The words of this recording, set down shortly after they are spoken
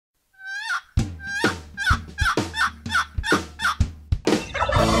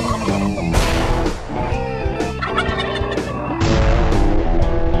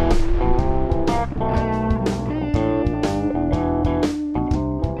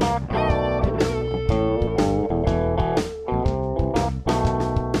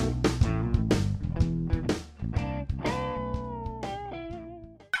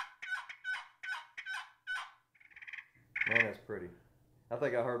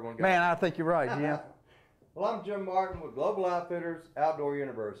think I heard one guy. Man, I think you're right, Jim. Well, I'm Jim Martin with Global Outfitters Outdoor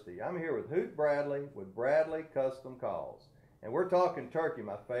University. I'm here with Hoot Bradley with Bradley Custom Calls. And we're talking turkey,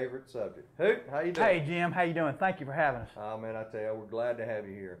 my favorite subject. Hoot, how you doing? Hey, Jim, how you doing? Thank you for having us. Oh, man, I tell you, we're glad to have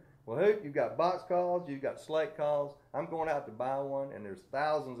you here. Well, Hoot, you've got box calls, you've got slate calls. I'm going out to buy one, and there's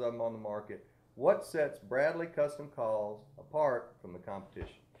thousands of them on the market. What sets Bradley Custom Calls apart from the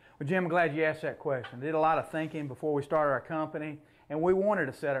competition? Well, Jim, I'm glad you asked that question. I did a lot of thinking before we started our company, and we wanted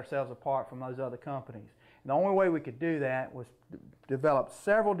to set ourselves apart from those other companies. And the only way we could do that was develop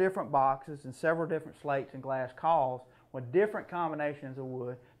several different boxes and several different slates and glass calls with different combinations of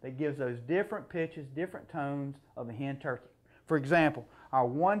wood that gives those different pitches, different tones of the hen turkey. For example, our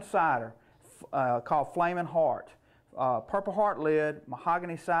one-sider called Flamin' Heart, Purple Heart lid,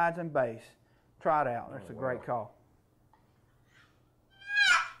 mahogany sides and base. Try it out. That's a great call.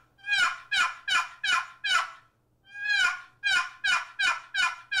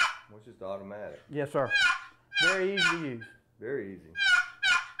 Which is automatic. Yes, sir. Very easy to use. Very easy.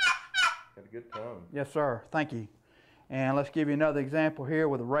 Got a good tone. Yes, sir. Thank you. And let's give you another example here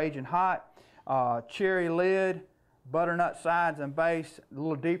with a Raging Hot, cherry lid, butternut sides and base, a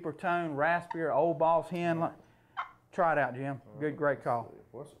little deeper tone, raspier, old boss hen. Try it out, Jim. Good, great call.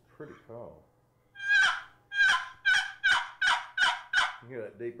 What's a pretty call? You hear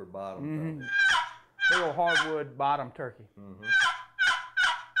that deeper bottom tone. Big old hardwood bottom turkey.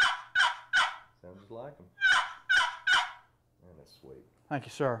 Sounds just like them. Man, that's sweet. Thank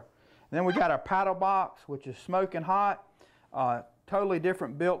you, sir. Then we got our paddle box, which is smoking hot. Totally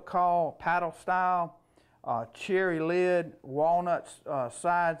different built call, paddle style, cherry lid, walnut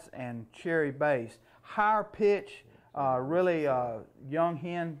sides, and cherry base. Higher pitch, really young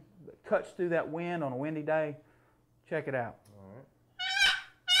hen cuts through that wind on a windy day. Check it out. All right.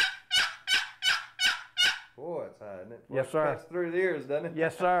 Boy, it's high, isn't it? Yes, sir. Cuts through the ears, doesn't it?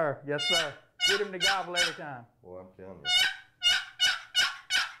 Yes, sir. Yes, sir. Get him to gobble every time. Boy, I'm telling you.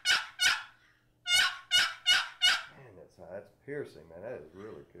 Man, that's high. That's piercing, man. That is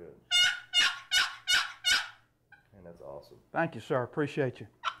really good. Man, that's awesome. Thank you, sir. Appreciate you.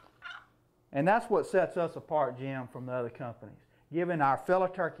 And that's what sets us apart, Jim, from the other companies. Giving our fellow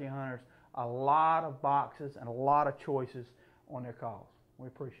turkey hunters a lot of boxes and a lot of choices on their calls. We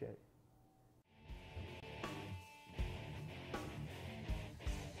appreciate it.